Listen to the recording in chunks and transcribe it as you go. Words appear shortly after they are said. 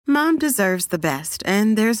Mom deserves the best,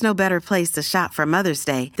 and there's no better place to shop for Mother's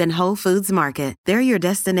Day than Whole Foods Market. They're your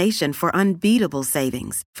destination for unbeatable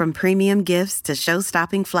savings, from premium gifts to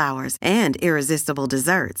show-stopping flowers and irresistible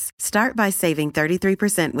desserts. Start by saving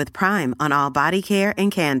 33% with Prime on all body care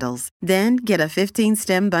and candles. Then get a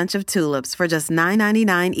 15-stem bunch of tulips for just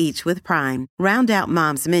 $9.99 each with Prime. Round out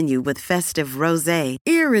Mom's menu with festive rosé,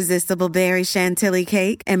 irresistible berry chantilly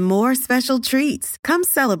cake, and more special treats. Come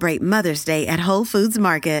celebrate Mother's Day at Whole Foods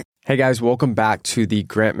Market. Hey guys, welcome back to the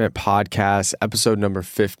Grant Podcast, episode number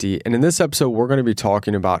 50. And in this episode, we're going to be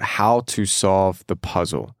talking about how to solve the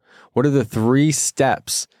puzzle. What are the 3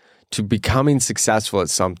 steps to becoming successful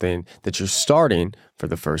at something that you're starting for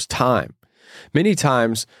the first time? Many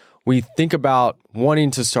times we think about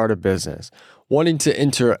wanting to start a business, wanting to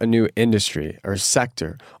enter a new industry or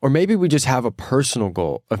sector, or maybe we just have a personal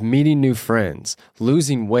goal of meeting new friends,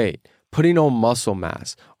 losing weight, putting on muscle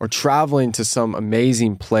mass, or traveling to some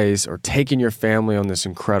amazing place, or taking your family on this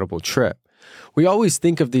incredible trip. We always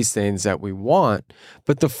think of these things that we want,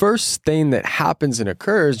 but the first thing that happens and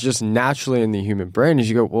occurs just naturally in the human brain is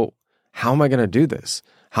you go, well, how am I going to do this?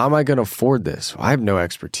 How am I going to afford this? Well, I have no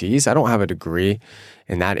expertise. I don't have a degree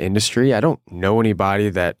in that industry. I don't know anybody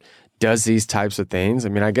that does these types of things. I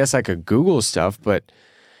mean, I guess I could Google stuff, but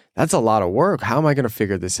that's a lot of work. How am I going to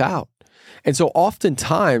figure this out? And so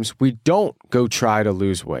oftentimes we don't go try to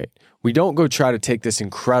lose weight. We don't go try to take this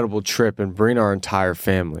incredible trip and bring our entire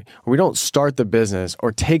family. Or we don't start the business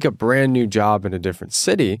or take a brand new job in a different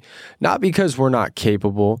city, not because we're not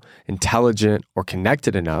capable, intelligent, or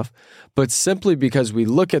connected enough, but simply because we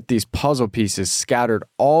look at these puzzle pieces scattered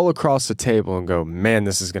all across the table and go, man,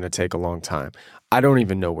 this is going to take a long time. I don't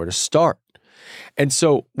even know where to start. And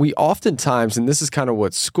so we oftentimes, and this is kind of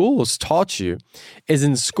what schools taught you, is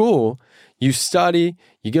in school, you study,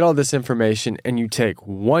 you get all this information, and you take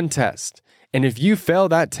one test. And if you fail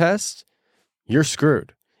that test, you're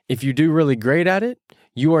screwed. If you do really great at it,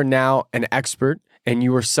 you are now an expert and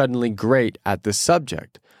you are suddenly great at the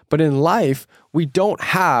subject. But in life, we don't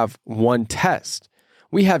have one test.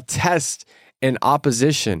 We have tests and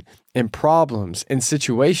opposition and problems and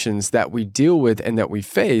situations that we deal with and that we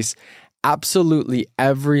face absolutely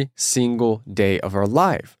every single day of our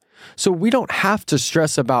life. So we don't have to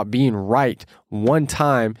stress about being right one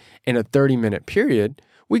time in a 30-minute period.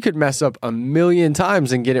 We could mess up 1,000,000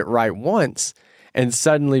 times and get it right once and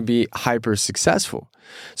suddenly be hyper successful.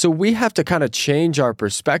 So we have to kind of change our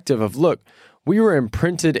perspective of, look, we were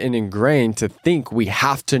imprinted and ingrained to think we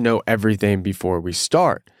have to know everything before we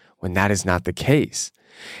start, when that is not the case.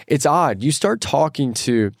 It's odd. You start talking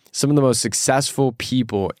to some of the most successful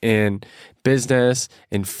people in business,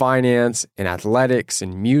 in finance, in athletics,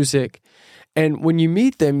 in music. And when you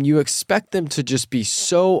meet them, you expect them to just be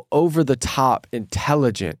so over the top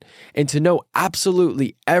intelligent and to know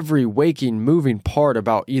absolutely every waking, moving part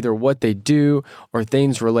about either what they do or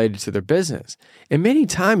things related to their business. And many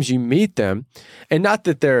times you meet them, and not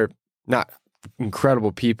that they're not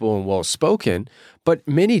incredible people and well-spoken, but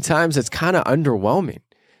many times it's kind of underwhelming.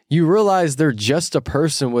 You realize they're just a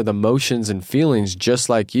person with emotions and feelings just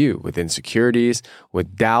like you, with insecurities,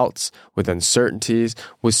 with doubts, with uncertainties,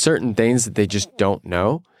 with certain things that they just don't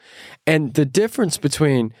know. And the difference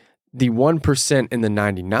between the 1% and the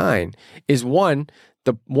 99 is, one,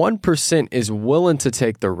 the 1% is willing to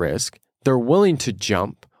take the risk. They're willing to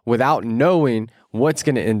jump without knowing what's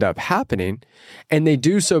going to end up happening. And they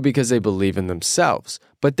do so because they believe in themselves.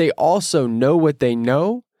 But they also know what they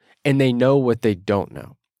know, and they know what they don't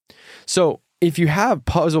know. So if you have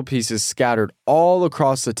puzzle pieces scattered all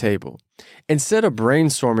across the table, instead of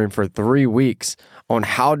brainstorming for 3 weeks on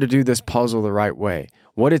how to do this puzzle the right way,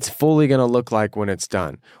 what it's fully going to look like when it's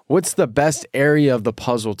done, what's the best area of the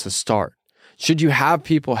puzzle to start, should you have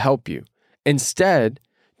people help you? Instead,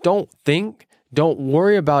 don't think, don't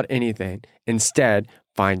worry about anything. Instead,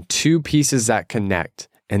 find 2 pieces that connect,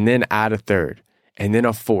 and then add a third, and then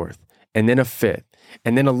a fourth, and then a fifth.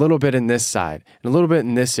 And then a little bit in this side, and a little bit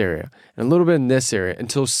in this area, and a little bit in this area,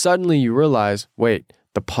 until suddenly you realize, wait,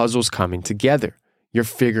 the puzzle's coming together. You're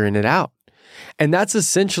figuring it out. And that's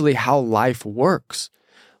essentially how life works.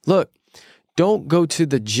 Look, don't go to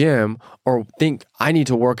the gym or think, I need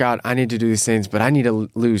to work out, I need to do these things, but I need to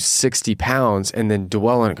lose 60 pounds and then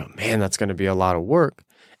dwell on it and go, man, that's going to be a lot of work.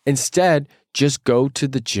 Instead, just go to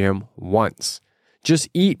the gym once. Just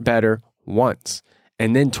eat better once.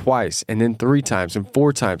 And then twice, and then 3 times, and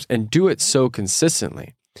 4 times, and do it so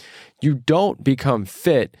consistently. You don't become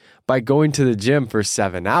fit by going to the gym for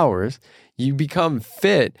 7 hours. You become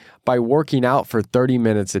fit by working out for 30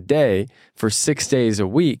 minutes a day for 6 days a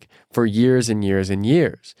week for years and years and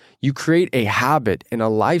years. You create a habit and a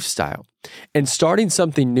lifestyle. And starting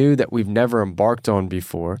something new that we've never embarked on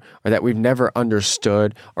before, or that we've never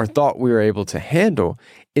understood or thought we were able to handle,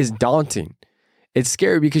 is daunting. It's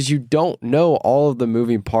scary because you don't know all of the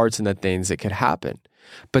moving parts and the things that could happen.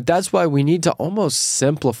 But that's why we need to almost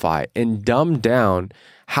simplify and dumb down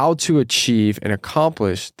how to achieve and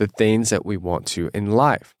accomplish the things that we want to in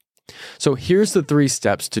life. So here's the 3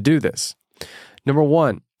 steps to do this. Number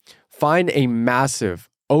 1, find a massive,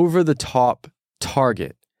 over-the-top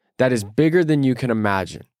target that is bigger than you can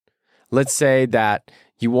imagine. Let's say that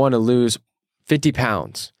you want to lose 50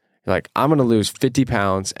 pounds. You're like, I'm going to lose 50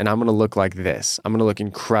 pounds and I'm going to look like this. I'm going to look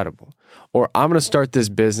incredible. Or I'm going to start this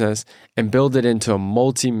business and build it into a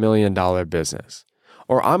multi-million-dollar business.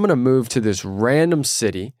 Or I'm going to move to this random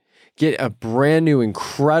city, get a brand new,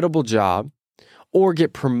 incredible job, or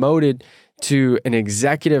get promoted to an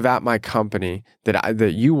executive at my company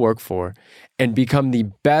that you work for and become the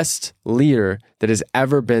best leader that has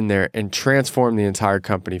ever been there and transform the entire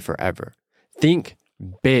company forever. Think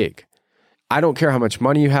big. I don't care how much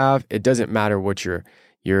money you have. It doesn't matter what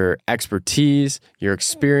your expertise, your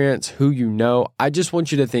experience, who you know. I just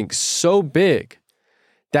want you to think so big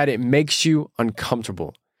that it makes you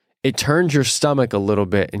uncomfortable. It turns your stomach a little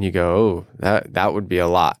bit and you go, oh, that would be a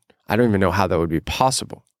lot. I don't even know how that would be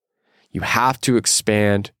possible. You have to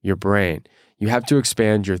expand your brain. You have to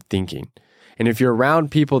expand your thinking. And if you're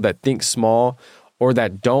around people that think small or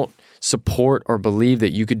that don't support or believe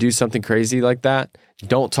that you could do something crazy like that,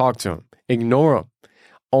 don't talk to them. Ignore them.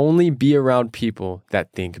 Only be around people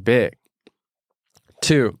that think big.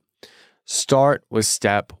 2, start with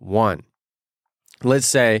step 1. Let's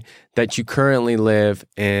say that you currently live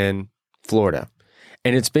in Florida,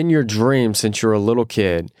 and it's been your dream since you're a little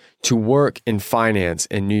kid to work in finance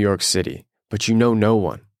in New York City, but you know no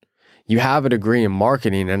one. You have a degree in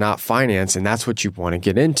marketing and not finance, and that's what you want to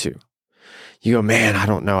get into. You go, man, I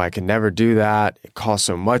don't know. I can never do that. It costs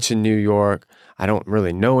so much in New York. I don't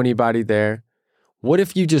really know anybody there. What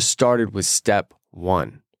if you just started with step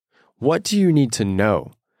 1? What do you need to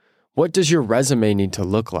know? What does your resume need to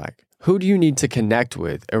look like? Who do you need to connect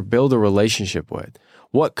with or build a relationship with?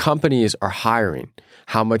 What companies are hiring?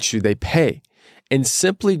 How much do they pay? And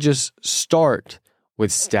simply just start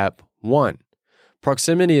with step 1.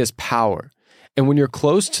 Proximity is power. And when you're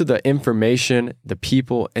close to the information, the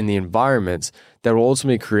people, and the environments that will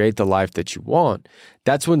ultimately create the life that you want,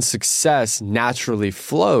 that's when success naturally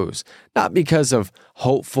flows, not because of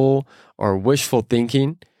hopeful or wishful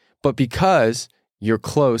thinking, but because you're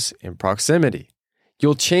close in proximity.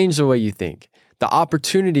 You'll change the way you think. The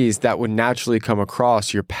opportunities that would naturally come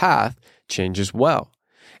across your path change as well.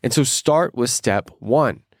 And so start with step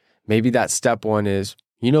 1. Maybe that step 1 is,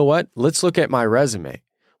 you know what? Let's look at my resume.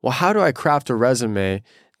 Well, how do I craft a resume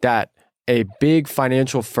that a big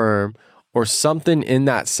financial firm or something in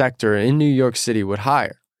that sector in New York City would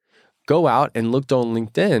hire? Go out and look on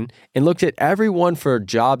LinkedIn and look at everyone for a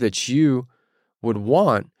job that you would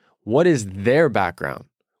want. What is their background?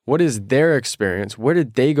 What is their experience? Where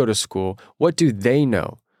did they go to school? What do they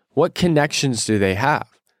know? What connections do they have?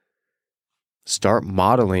 Start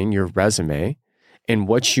modeling your resume and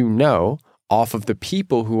what you know off of the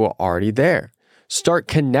people who are already there. Start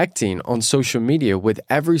connecting on social media with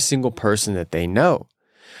every single person that they know.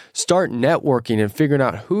 Start networking and figuring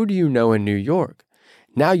out who do you know in New York.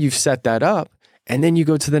 Now you've set that up, and then you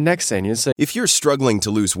go to the next thing and say, if you're struggling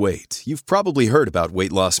to lose weight, you've probably heard about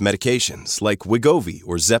weight loss medications like Wegovy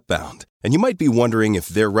or Zepbound, and you might be wondering if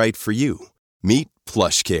they're right for you. Meet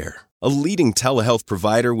PlushCare, a leading telehealth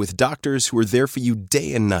provider with doctors who are there for you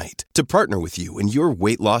day and night to partner with you in your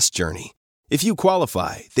weight loss journey. If you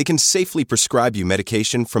qualify, they can safely prescribe you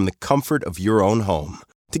medication from the comfort of your own home.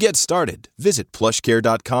 To get started, visit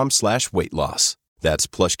plushcare.com/weightloss. That's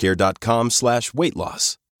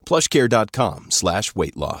plushcare.com/weightloss.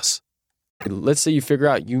 plushcare.com/weightloss. Let's say you figure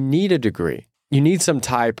out you need a degree. You need some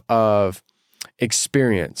type of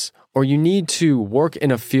experience, or you need to work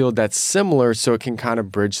in a field that's similar so it can kind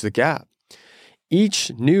of bridge the gap.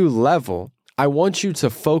 Each new level, I want you to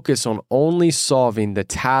focus on only solving the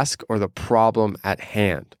task or the problem at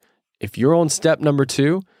hand. If you're on step number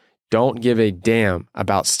 2, don't give a damn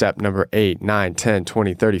about step number 8, 9, 10,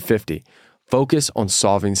 20, 30, 50. Focus on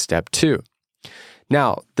solving step 2.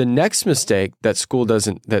 Now, the next mistake that school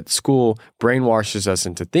brainwashes us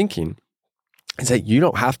into thinking is that you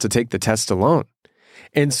don't have to take the test alone.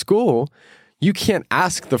 In school, you can't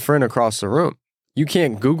ask the friend across the room. You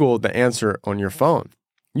can't Google the answer on your phone.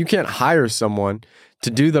 You can't hire someone to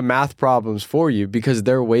do the math problems for you because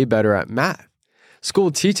they're way better at math.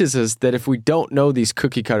 School teaches us that if we don't know these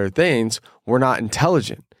cookie cutter things, we're not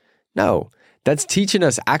intelligent. No, that's teaching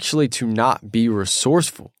us actually to not be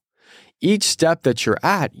resourceful. Each step that you're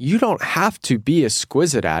at, you don't have to be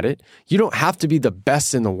exquisite at it. You don't have to be the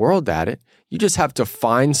best in the world at it. You just have to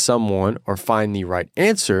find someone or find the right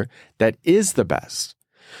answer that is the best.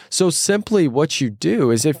 So simply what you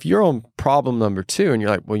do is if you're on problem number 2 and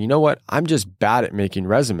you're like, well, you know what? I'm just bad at making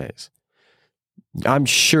resumes. I'm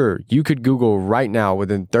sure you could Google right now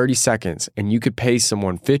within 30 seconds and you could pay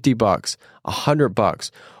someone $50,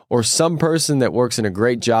 $100, or some person that works in a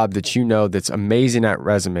great job that you know that's amazing at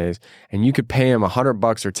resumes, and you could pay them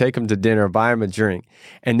 $100 or take them to dinner or buy them a drink,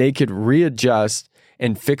 and they could readjust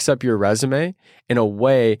and fix up your resume in a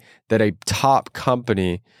way that a top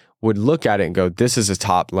company would look at it and go, this is a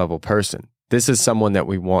top level person. This is someone that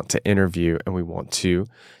we want to interview and we want to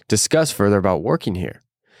discuss further about working here.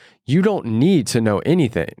 You don't need to know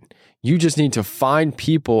anything. You just need to find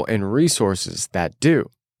people and resources that do.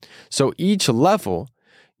 So each level,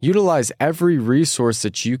 utilize every resource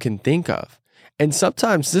that you can think of. And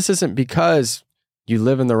sometimes this isn't because you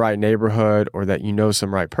live in the right neighborhood or that you know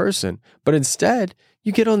some right person, but instead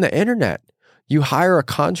you get on the internet. You hire a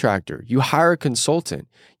contractor, you hire a consultant,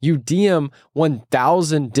 you DM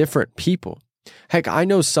 1,000 different people. Heck, I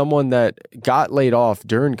know someone that got laid off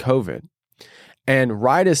during COVID, and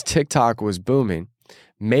right as TikTok was booming,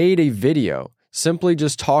 made a video simply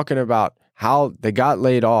just talking about how they got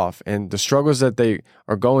laid off and the struggles that they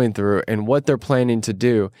are going through and what they're planning to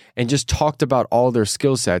do, and just talked about all their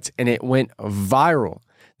skill sets, and it went viral.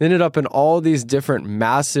 They ended up in all these different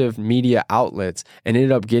massive media outlets and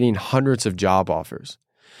ended up getting hundreds of job offers.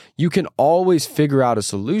 You can always figure out a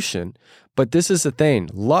solution, but this is the thing.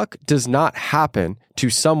 Luck does not happen to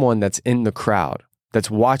someone that's in the crowd, that's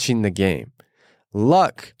watching the game.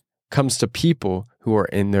 Luck comes to people who are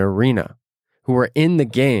in the arena, who are in the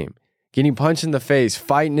game, getting punched in the face,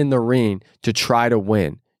 fighting in the ring to try to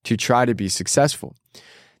win, to try to be successful.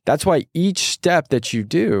 That's why each step that you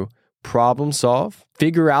do, problem solve,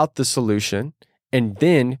 figure out the solution, and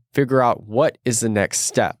then figure out what is the next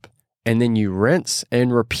step. And then you rinse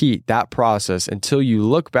and repeat that process until you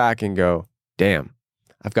look back and go, damn,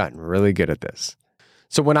 I've gotten really good at this.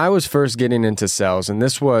 So when I was first getting into sales, and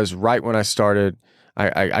this was right when I started,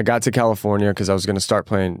 I got to California because I was going to start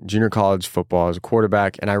playing junior college football as a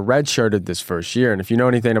quarterback, and I redshirted this first year. And if you know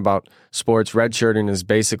anything about sports, redshirting is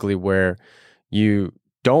basically where you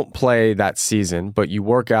don't play that season, but you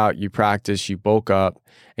work out, you practice, you bulk up,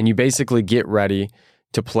 and you basically get ready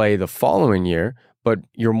to play the following year, but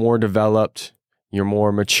you're more developed, you're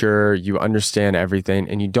more mature, you understand everything,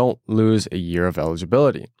 and you don't lose a year of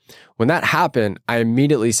eligibility. When that happened, I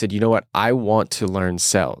immediately said, you know what? I want to learn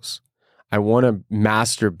sales. I want to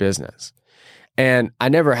master business. And I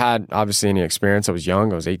never had, obviously, any experience. I was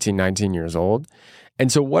young. I was 18, 19 years old. And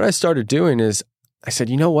so what I started doing is I said,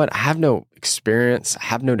 you know what? I have no experience. I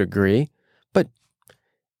have no degree. But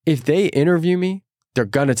if they interview me, they're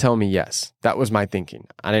going to tell me yes. That was my thinking.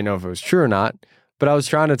 I didn't know if it was true or not, but I was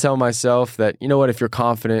trying to tell myself that, you know what? If you're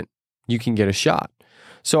confident, you can get a shot.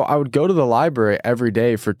 So I would go to the library every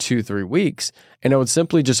day for 2-3 weeks, and I would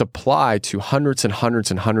simply just apply to hundreds and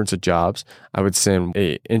hundreds and hundreds of jobs. I would send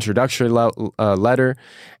an introductory letter,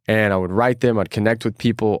 and I would write them. I'd connect with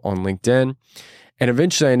people on LinkedIn, and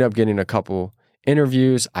eventually I ended up getting a couple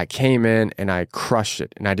interviews. I came in and I crushed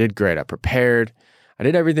it, and I did great. I prepared. I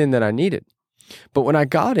did everything that I needed. But when I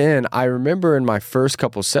got in, I remember in my first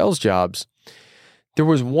couple sales jobs, there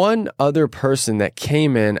was one other person that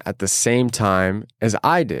came in at the same time as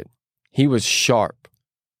I did. He was sharp,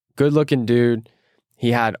 good-looking dude.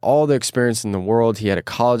 He had all the experience in the world. He had a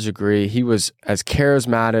college degree. He was as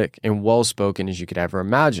charismatic and well-spoken as you could ever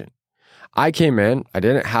imagine. I came in. I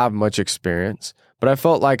didn't have much experience, but I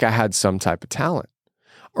felt like I had some type of talent.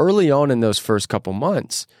 Early on in those first couple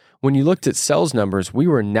months, when you looked at sales numbers, we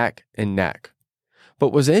were neck and neck.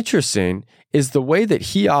 But what's interesting is the way that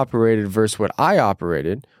he operated versus what I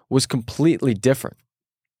operated was completely different.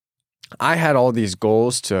 I had all these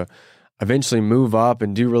goals to eventually move up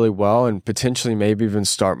and do really well and potentially maybe even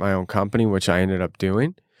start my own company, which I ended up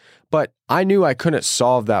doing. But I knew I couldn't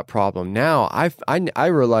solve that problem. Now I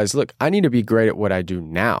realized, look, I need to be great at what I do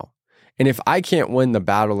now. And if I can't win the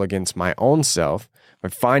battle against my own self by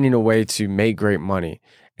finding a way to make great money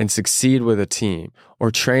and succeed with a team or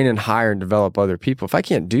train and hire and develop other people, if I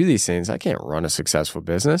can't do these things, I can't run a successful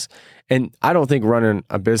business. And I don't think running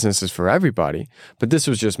a business is for everybody, but this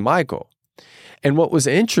was just my goal. And what was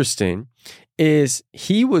interesting is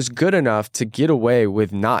he was good enough to get away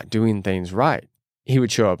with not doing things right. he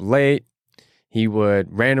would show up late. He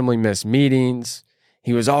would randomly miss meetings.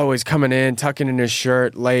 He was always coming in, tucking in his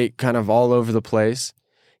shirt late, kind of all over the place.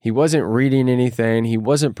 He wasn't reading anything. He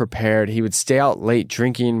wasn't prepared. He would stay out late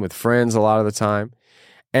drinking with friends a lot of the time.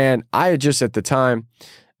 And I had just at the time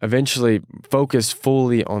eventually focused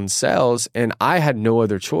fully on sales, and I had no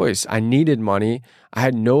other choice. I needed money. I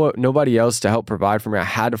had nobody else to help provide for me. I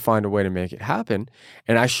had to find a way to make it happen.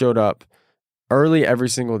 And I showed up early every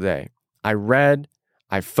single day. I read,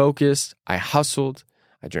 I focused, I hustled,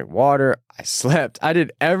 I drank water, I slept. I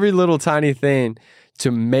did every little tiny thing to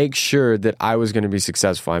make sure that I was going to be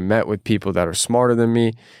successful. I met with people that are smarter than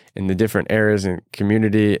me in the different areas and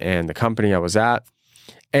community and the company I was at.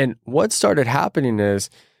 And what started happening is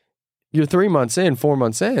you're 3 months in, 4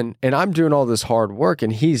 months in, and I'm doing all this hard work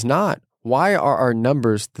and he's not. Why are our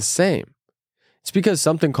numbers the same? It's because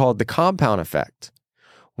something called the compound effect.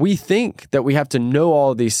 We think that we have to know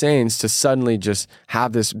all these things to suddenly just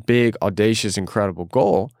have this big, audacious, incredible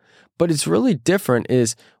goal. But it's really different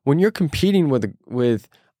is when you're competing with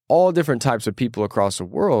all different types of people across the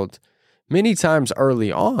world, many times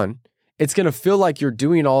early on, it's going to feel like you're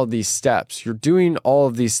doing all of these steps. You're doing all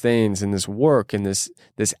of these things and this work and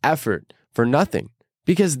this effort for nothing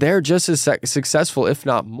because they're just as successful, if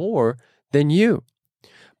not more, than you.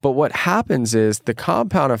 But what happens is the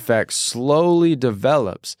compound effect slowly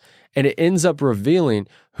develops and it ends up revealing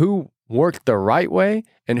who worked the right way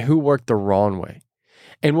and who worked the wrong way.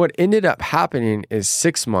 And what ended up happening is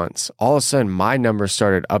 6 months, all of a sudden my numbers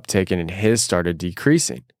started uptaking and his started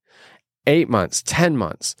decreasing. 8 months, 10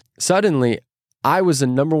 months. Suddenly, I was the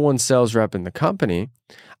number one sales rep in the company.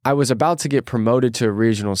 I was about to get promoted to a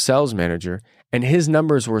regional sales manager, and his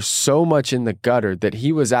numbers were so much in the gutter that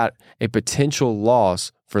he was at a potential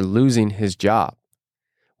loss for losing his job.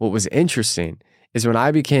 What was interesting is when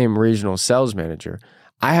I became regional sales manager,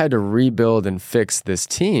 I had to rebuild and fix this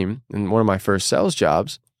team in one of my first sales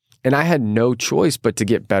jobs, and I had no choice but to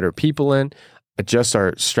get better people in, adjust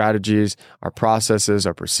our strategies, our processes,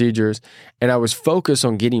 our procedures, and I was focused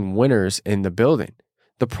on getting winners in the building.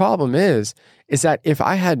 The problem is that if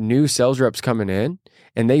I had new sales reps coming in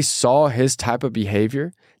and they saw his type of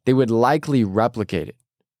behavior, they would likely replicate it.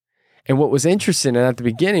 And what was interesting, and at the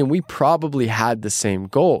beginning, we probably had the same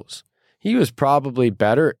goals. He was probably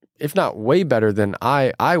better, if not way better than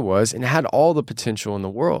I was, and had all the potential in the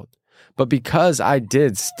world. But because I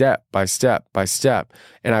did step by step by step,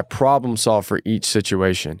 and I problem solved for each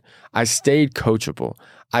situation, I stayed coachable,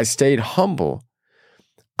 I stayed humble,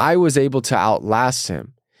 I was able to outlast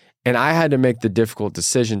him. And I had to make the difficult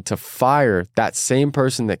decision to fire that same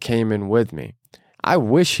person that came in with me. I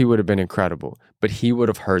wish he would have been incredible, but he would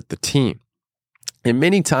have hurt the team. And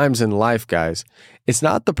many times in life, guys, it's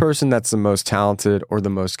not the person that's the most talented or the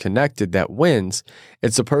most connected that wins.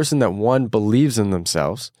 It's the person that, one, believes in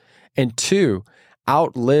themselves, and two,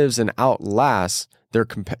 outlives and outlasts their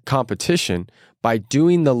competition by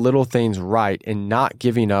doing the little things right and not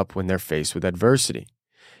giving up when they're faced with adversity.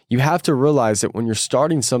 You have to realize that when you're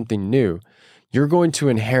starting something new, you're going to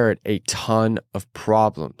inherit a ton of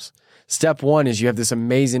problems. Step one is you have this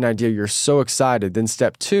amazing idea. You're so excited. Then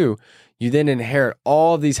step two, you then inherit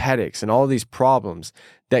all these headaches and all these problems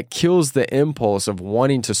that kills the impulse of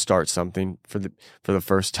wanting to start something for the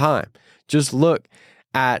first time. Just look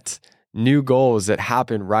at new goals that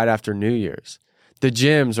happen right after New Year's. The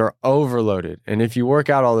gyms are overloaded. And if you work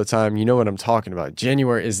out all the time, you know what I'm talking about.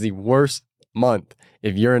 January is the worst month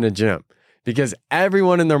if you're in a gym because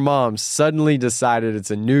everyone and their mom suddenly decided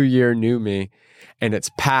it's a new year, new me, and it's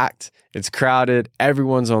packed, it's crowded,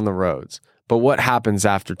 everyone's on the roads. But what happens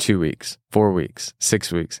after 2 weeks, 4 weeks,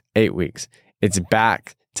 6 weeks, 8 weeks? It's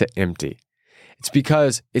back to empty. It's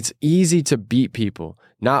because it's easy to beat people,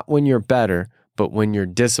 not when you're better, but when you're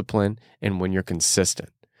disciplined and when you're consistent.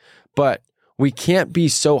 But we can't be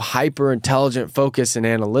so hyper intelligent, focused, and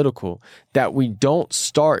analytical that we don't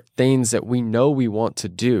start things that we know we want to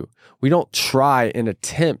do. We don't try and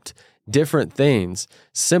attempt different things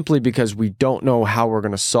simply because we don't know how we're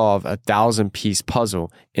going to solve a 1,000-piece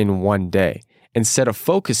puzzle in one day, instead of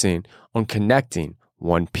focusing on connecting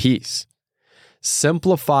one piece.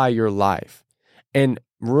 Simplify your life and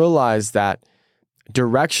realize that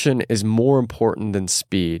direction is more important than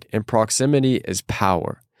speed and proximity is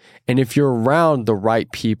power. And if you're around the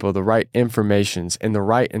right people, the right informations, and the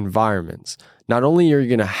right environments, not only are you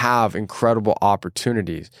going to have incredible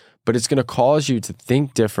opportunities, but it's going to cause you to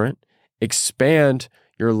think different, expand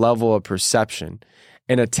your level of perception,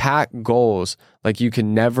 and attack goals like you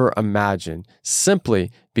can never imagine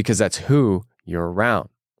simply because that's who you're around.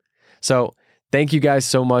 So Thank you guys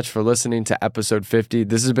so much for listening to episode 50.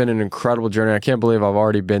 This has been an incredible journey. I can't believe I've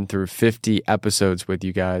already been through 50 episodes with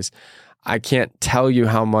you guys. I can't tell you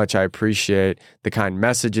how much I appreciate the kind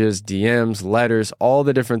messages, DMs, letters, all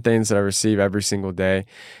the different things that I receive every single day.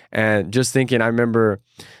 And just thinking, I remember,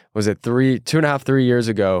 was it 2.5, 3 years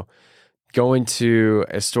ago, going to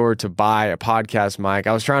a store to buy a podcast mic.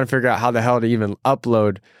 I was trying to figure out how the hell to even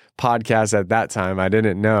upload podcasts at that time. I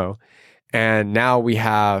didn't know. And now we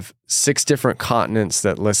have 6 different continents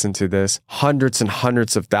that listen to this, hundreds and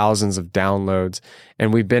hundreds of thousands of downloads.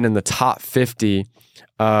 And we've been in the top 50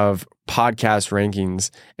 of podcast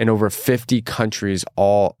rankings in over 50 countries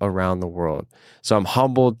all around the world. So I'm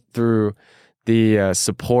humbled through the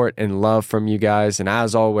support and love from you guys. And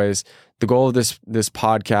as always, the goal of this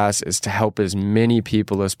podcast is to help as many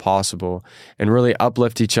people as possible and really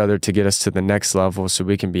uplift each other to get us to the next level so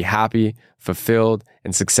we can be happy, fulfilled,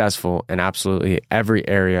 and successful in absolutely every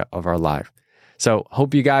area of our life. So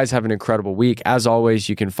hope you guys have an incredible week. As always,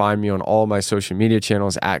 you can find me on all my social media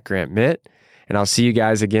channels at Grant Mitt, and I'll see you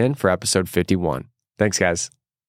guys again for episode 51. Thanks, guys.